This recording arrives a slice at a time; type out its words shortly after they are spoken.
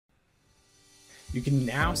You can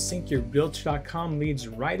now sync your Realtor.com leads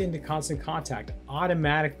right into Constant Contact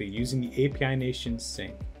automatically using the API Nation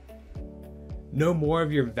sync. No more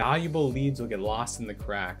of your valuable leads will get lost in the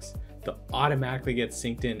cracks. They'll automatically get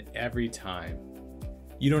synced in every time.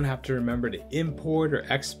 You don't have to remember to import or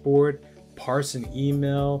export, parse an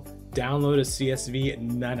email, download a CSV,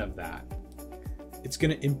 none of that. It's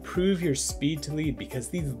going to improve your speed to lead because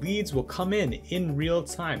these leads will come in real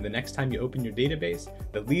time. The next time you open your database,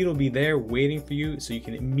 the lead will be there waiting for you so you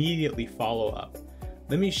can immediately follow up.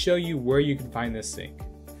 Let me show you where you can find this sync.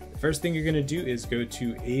 The first thing you're going to do is go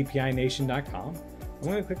to apination.com. I'm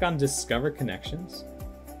going to click on Discover Connections.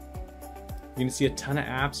 You're going to see a ton of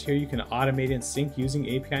apps here you can automate and sync using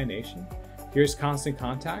API Nation. Here's Constant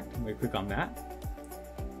Contact. I'm going to click on that.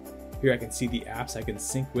 Here I can see the apps I can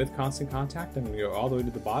sync with Constant Contact. I'm going to go all the way to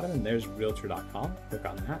the bottom and there's Realtor.com. Click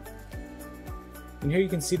on that. And here you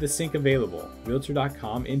can see the sync available,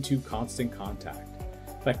 Realtor.com into Constant Contact.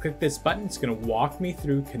 If I click this button, it's going to walk me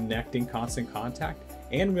through connecting Constant Contact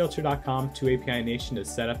and Realtor.com to API Nation to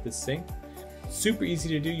set up this sync. Super easy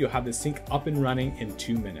to do. You'll have the sync up and running in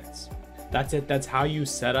 2 minutes. That's it. That's how you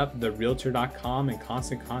set up the Realtor.com and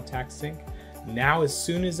Constant Contact sync. Now, as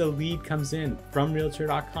soon as a lead comes in from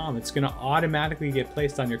Realtor.com, it's going to automatically get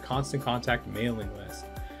placed on your Constant Contact mailing list.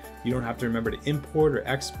 You don't have to remember to import or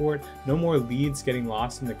export. No more leads getting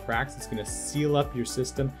lost in the cracks. It's going to seal up your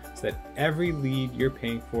system so that every lead you're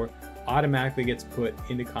paying for automatically gets put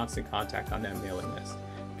into Constant Contact on that mailing list.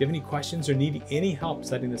 If you have any questions or need any help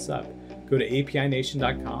setting this up, go to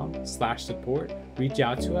apination.com/support, reach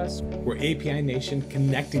out to us. We're API Nation,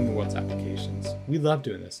 connecting the world's applications. We love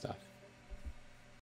doing this stuff.